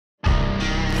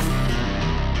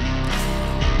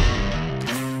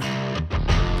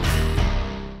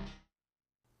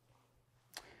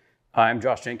Hi, I'm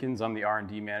Josh Jenkins. I'm the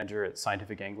R&D manager at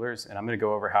Scientific Anglers, and I'm going to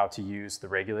go over how to use the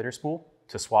regulator spool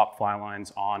to swap fly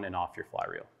lines on and off your fly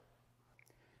reel.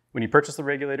 When you purchase the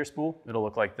regulator spool, it'll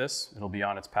look like this. It'll be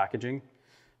on its packaging.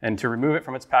 And to remove it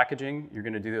from its packaging, you're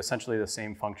going to do essentially the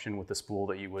same function with the spool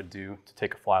that you would do to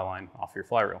take a fly line off your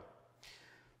fly reel.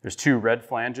 There's two red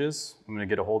flanges. I'm going to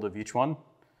get a hold of each one.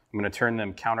 I'm going to turn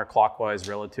them counterclockwise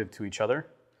relative to each other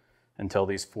until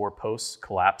these four posts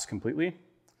collapse completely.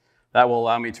 That will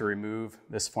allow me to remove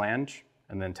this flange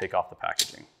and then take off the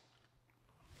packaging.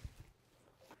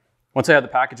 Once I have the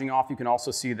packaging off, you can also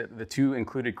see that the two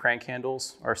included crank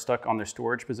handles are stuck on their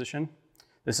storage position.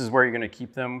 This is where you're going to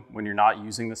keep them when you're not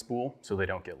using the spool so they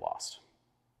don't get lost.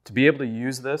 To be able to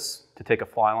use this to take a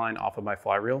fly line off of my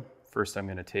fly reel, first I'm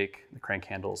going to take the crank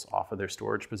handles off of their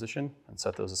storage position and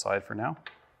set those aside for now.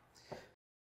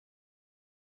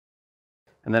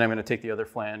 And then I'm going to take the other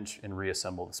flange and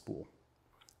reassemble the spool.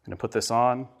 I'm going to put this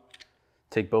on,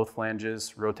 take both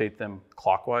flanges, rotate them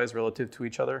clockwise relative to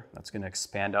each other. That's going to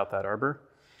expand out that arbor.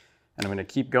 And I'm going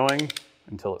to keep going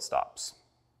until it stops.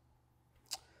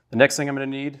 The next thing I'm going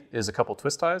to need is a couple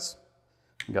twist ties.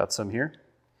 I've got some here.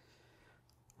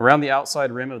 Around the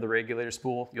outside rim of the regulator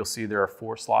spool, you'll see there are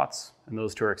 4 slots, and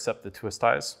those two are accept the twist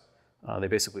ties. They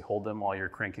basically hold them while you're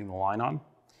cranking the line on.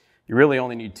 You really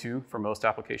only need 2 for most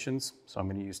applications, so I'm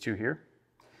going to use 2 here.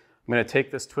 I'm going to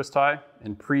take this twist tie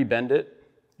and pre-bend it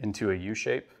into a U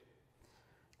shape,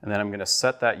 and then I'm going to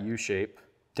set that U shape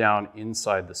down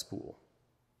inside the spool.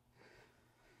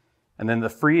 And then the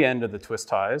free end of the twist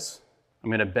ties, I'm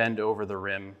going to bend over the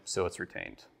rim so it's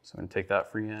retained. So I'm going to take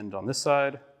that free end on this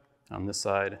side,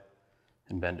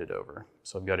 and bend it over.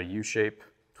 So I've got a U-shape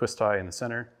twist tie in the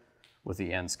center with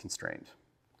the ends constrained.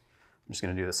 I'm just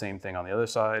going to do the same thing on the other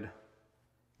side.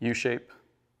 U-shape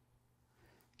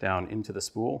down into the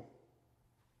spool,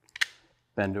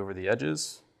 bend over the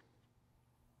edges.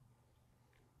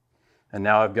 And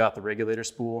now I've got the regulator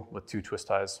spool with 2 twist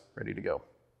ties ready to go.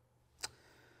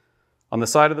 On the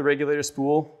side of the regulator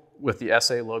spool with the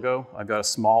SA logo, I've got a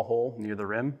small hole near the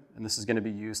rim, and this is going to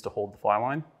be used to hold the fly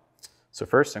line. So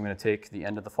first I'm going to take the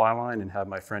end of the fly line and have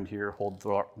my friend here hold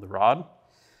the rod.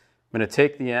 I'm going to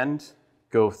take the end,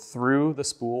 go through the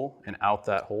spool and out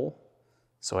that hole.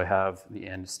 So I have the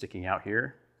end sticking out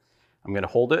here. I'm going to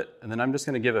hold it, and then I'm just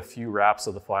going to give a few wraps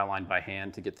of the fly line by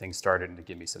hand to get things started and to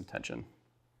give me some tension.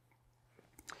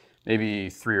 Maybe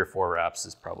 3 or 4 wraps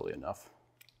is probably enough.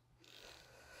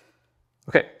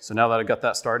 Okay, so now that I've got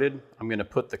that started, I'm going to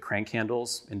put the crank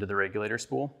handles into the regulator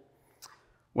spool.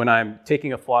 When I'm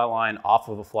taking a fly line off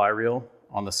of a fly reel,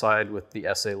 on the side with the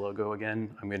SA logo again,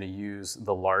 I'm going to use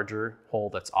the larger hole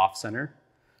that's off center.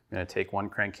 I'm going to take one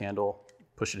crank handle,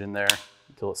 push it in there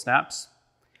until it snaps.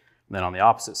 And then on the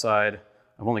opposite side,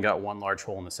 I've only got one large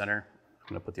hole in the center. I'm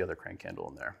going to put the other crank handle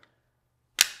in there.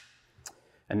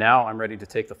 And now I'm ready to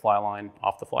take the fly line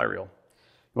off the fly reel.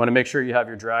 You want to make sure you have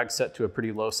your drag set to a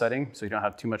pretty low setting so you don't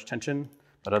have too much tension.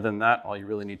 But other than that, all you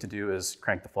really need to do is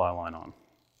crank the fly line on.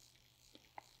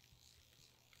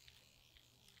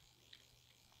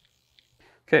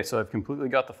 Okay, so I've completely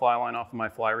got the fly line off of my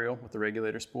fly reel with the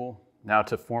regulator spool. Now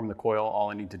to form the coil, all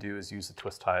I need to do is use the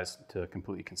twist ties to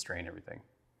completely constrain everything.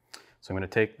 So I'm going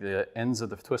to take the ends of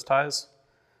the twist ties,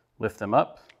 lift them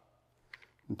up,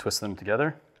 and twist them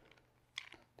together.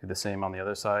 Do the same on the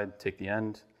other side. Take the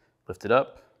end, lift it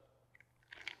up,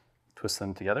 twist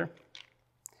them together.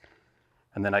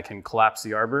 And then I can collapse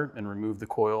the arbor and remove the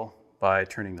coil by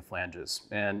turning the flanges.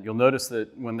 And you'll notice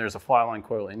that when there's a fly line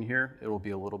coil in here, it will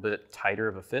be a little bit tighter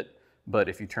of a fit, but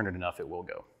if you turn it enough, it will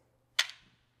go.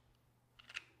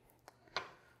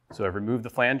 So I've removed the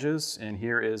flanges, and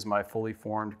here is my fully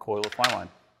formed coil of fly line.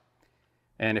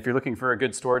 And if you're looking for a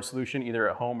good storage solution, either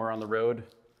at home or on the road,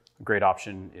 a great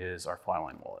option is our fly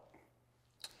line wallet.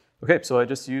 Okay, so I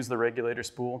just used the regulator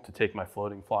spool to take my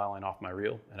floating fly line off my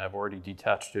reel, and I've already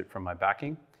detached it from my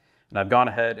backing. And I've gone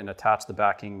ahead and attached the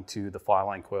backing to the fly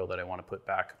line coil that I want to put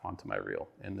back onto my reel,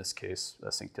 in this case,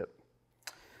 a sink tip.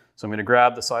 So I'm going to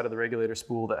grab the side of the regulator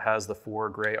spool that has the 4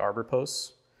 gray arbor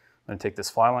posts. I'm going to take this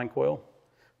fly line coil.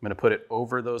 I'm going to put it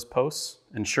over those posts,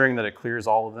 ensuring that it clears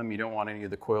all of them. You don't want any of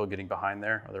the coil getting behind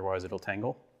there, otherwise it'll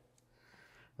tangle.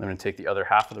 I'm going to take the other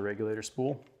half of the regulator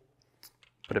spool,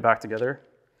 put it back together,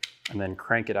 and then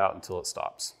crank it out until it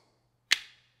stops.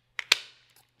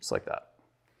 Just like that.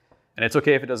 And it's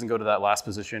okay if it doesn't go to that last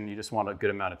position. You just want a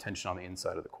good amount of tension on the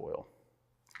inside of the coil.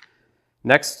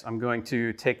 Next, I'm going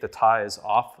to take the ties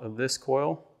off of this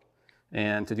coil.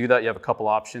 And to do that, you have a couple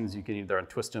options. You can either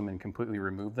untwist them and completely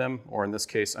remove them, or in this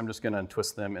case, I'm just going to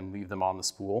untwist them and leave them on the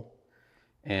spool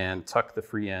and tuck the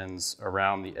free ends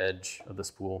around the edge of the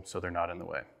spool so they're not in the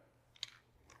way.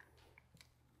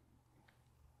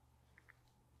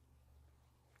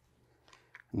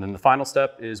 And then the final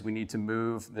step is we need to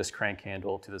move this crank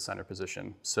handle to the center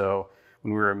position. So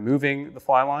when we were moving the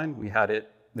fly line, we had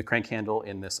the crank handle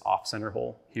in this off-center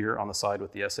hole here on the side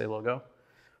with the SA logo.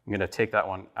 I'm gonna take that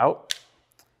one out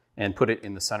and put it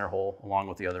in the center hole along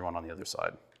with the other one on the other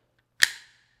side.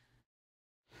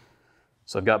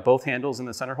 So I've got both handles in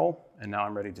the center hole, and now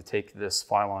I'm ready to take this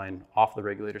fly line off the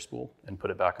regulator spool and put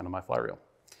it back onto my fly reel.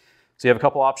 So you have a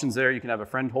couple options there. You can have a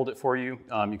friend hold it for you.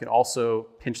 You can also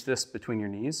pinch this between your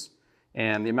knees,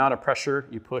 and the amount of pressure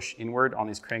you push inward on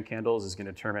these crank handles is going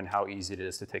to determine how easy it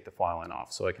is to take the fly line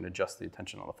off. So I can adjust the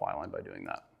tension on the fly line by doing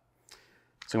that.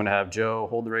 So I'm going to have Joe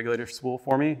hold the regulator spool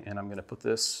for me, and I'm going to put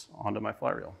this onto my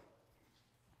fly reel.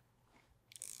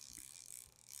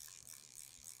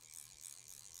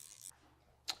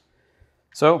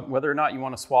 So whether or not you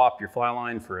want to swap your fly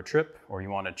line for a trip or you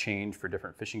want to change for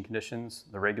different fishing conditions,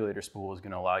 the regulator spool is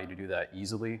going to allow you to do that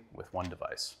easily with one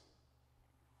device.